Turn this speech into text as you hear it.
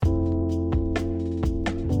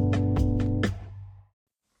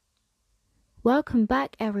Welcome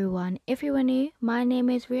back, everyone. If you are new, my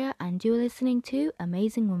name is Ria, and you're listening to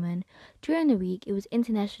Amazing Woman. During the week, it was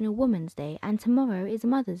International Women's Day, and tomorrow is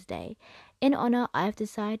Mother's Day. In honor, I've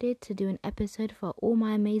decided to do an episode for all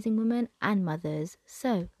my amazing women and mothers.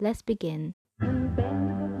 So, let's begin. And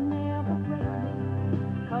bend would never break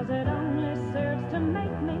me, 'cause it only serves to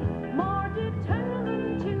make me more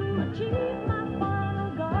determined to achieve my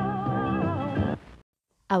final goal.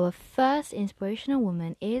 Our first inspirational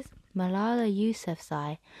woman is Malala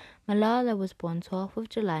Yousafzai. Malala was born 12th of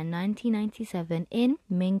July 1997 in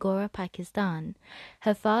Mingora, Pakistan.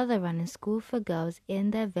 Her father ran a school for girls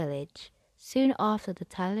in their village. Soon after, the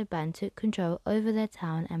Taliban took control over their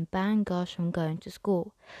town and banned girls from going to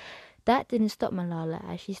school. That didn't stop Malala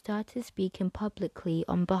as she started speaking publicly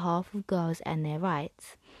on behalf of girls and their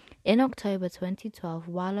rights. In October 2012,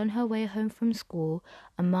 while on her way home from school,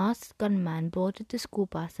 a masked gunman boarded the school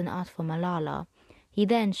bus and asked for Malala. He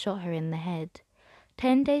then shot her in the head.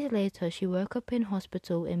 10 days later, she woke up in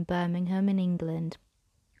hospital in Birmingham in England.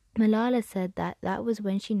 Malala said that was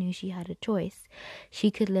when she knew she had a choice.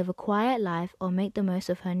 She could live a quiet life or make the most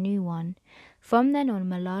of her new one. From then on,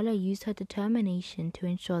 Malala used her determination to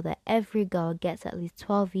ensure that every girl gets at least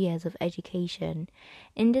 12 years of education.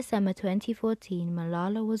 In December 2014,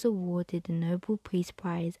 Malala was awarded the Nobel Peace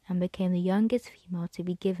Prize and became the youngest female to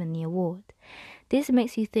be given the award. This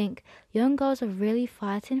makes you think, young girls are really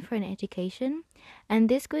fighting for an education? And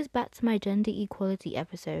this goes back to my gender equality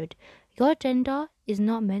episode. Your gender is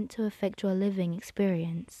not meant to affect your living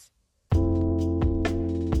experience.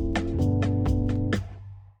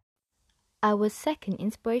 Our second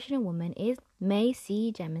inspirational woman is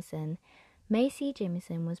Macy Jemison. Macy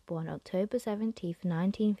Jemison was born October 17,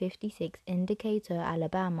 1956 in Decatur,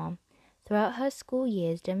 Alabama. Throughout her school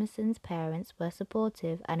years, Jemison's parents were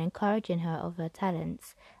supportive and encouraging her of her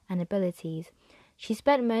talents and abilities. She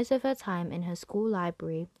spent most of her time in her school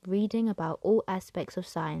library reading about all aspects of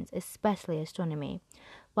science, especially astronomy.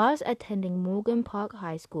 Whilst attending Morgan Park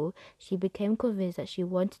High School, she became convinced that she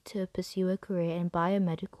wanted to pursue a career in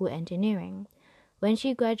biomedical engineering. When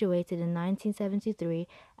she graduated in 1973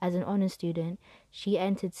 as an honor student, she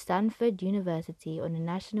entered Stanford University on a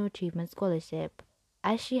National Achievement Scholarship.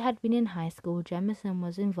 As she had been in high school, Jemison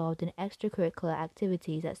was involved in extracurricular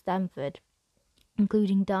activities at Stanford,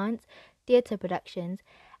 including dance, theatre productions,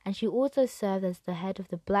 and she also served as the head of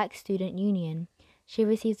the Black Student Union. She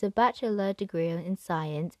received a bachelor's degree in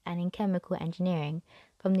science and in chemical engineering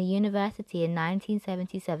from the university in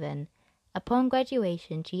 1977. Upon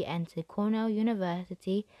graduation, she entered Cornell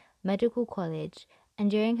University Medical College, and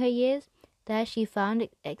during her years there she found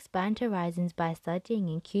expand horizons by studying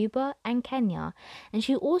in Cuba and Kenya, and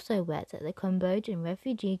she also worked at the Cambodian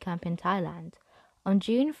refugee camp in Thailand. On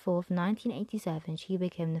June 4, 1987, she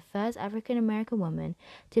became the first African-American woman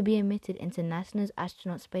to be admitted into NASA's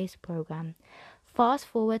astronaut space program. Fast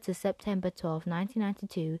forward to September 12,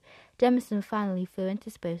 1992, Jemison finally flew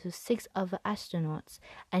into space with 6 other astronauts,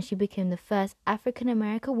 and she became the first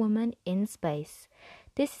African-American woman in space.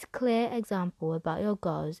 This is a clear example about your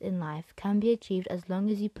goals in life can be achieved as long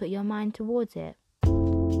as you put your mind towards it.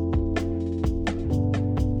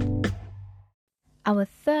 Our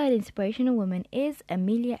third inspirational woman is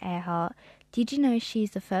Amelia Earhart. Did you know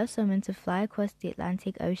she's the first woman to fly across the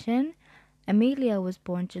Atlantic Ocean? Amelia was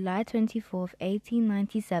born July 24,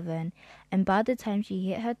 1897, and by the time she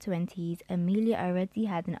hit her 20s, Amelia already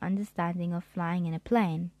had an understanding of flying in a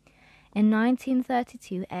plane. In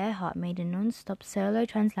 1932, Earhart made a non-stop solo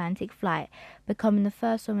transatlantic flight, becoming the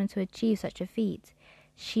first woman to achieve such a feat.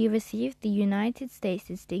 She received the United States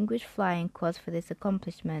Distinguished Flying Cross for this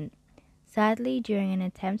accomplishment. Sadly, during an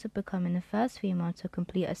attempt at becoming the first female to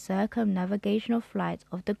complete a circumnavigational flight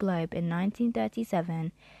of the globe in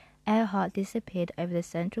 1937, Earhart disappeared over the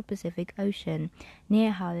Central Pacific Ocean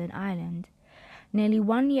near Howland Island. Nearly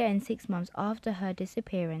 1 year and 6 months after her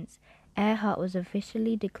disappearance, Earhart was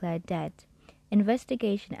officially declared dead.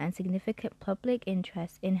 Investigation and significant public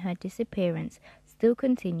interest in her disappearance still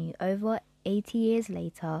continue over 80 years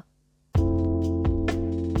later.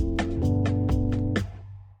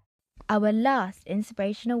 Our last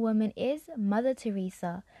inspirational woman is Mother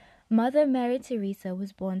Teresa. Mother Mary Teresa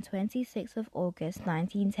was born 26th of August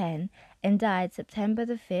 1910 and died September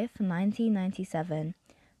 5th, 1997.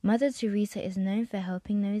 Mother Teresa is known for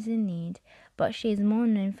helping those in need, but she is more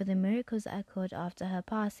known for the miracles that occurred after her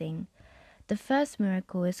passing. The first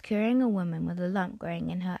miracle is curing a woman with a lump growing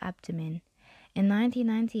in her abdomen. In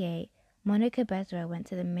 1998, Monica Bezra went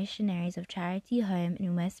to the Missionaries of Charity home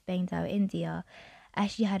in West Bengal, India, as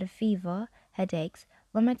she had a fever, headaches,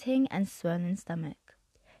 vomiting, and swollen stomach.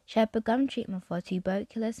 She had begun treatment for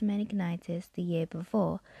tuberculosis meningitis the year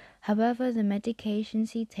before. However, the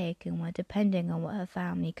medications she'd taken were depending on what her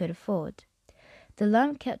family could afford. The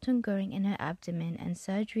lump kept on growing in her abdomen and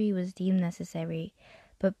surgery was deemed necessary,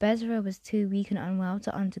 but Bezra was too weak and unwell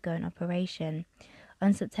to undergo an operation.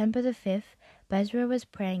 On September the 5th, Bezra was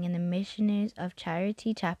praying in the Missionaries of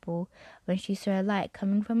Charity Chapel when she saw a light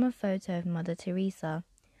coming from a photo of Mother Teresa.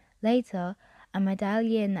 Later, a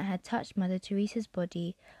medallion that had touched Mother Teresa's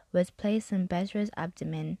body was placed on Bezra's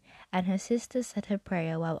abdomen, and her sister said her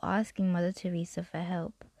prayer while asking Mother Teresa for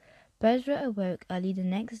help. Bezra awoke early the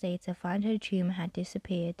next day to find her tumor had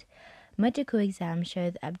disappeared. Medical exams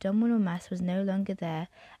showed the abdominal mass was no longer there,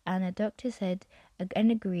 and the doctor said and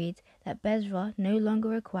agreed that Bezra no longer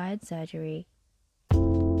required surgery.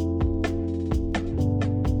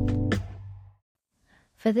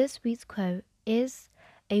 For this week's quote is,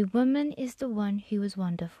 "A woman is the one who is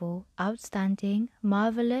wonderful, outstanding,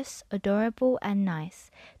 marvelous, adorable, and nice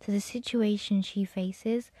to the situation she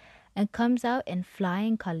faces and comes out in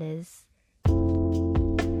flying colors."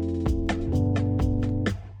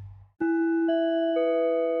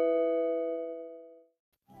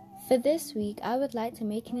 For this week, I would like to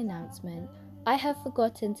make an announcement. I have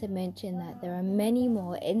forgotten to mention that there are many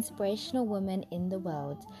more inspirational women in the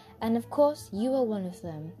world, and of course, you are one of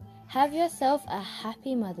them. Have yourself a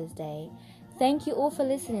happy Mother's Day. Thank you all for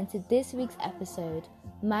listening to this week's episode.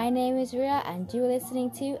 My name is Ria, and you are listening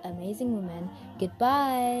to Amazing Women.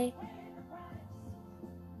 Goodbye.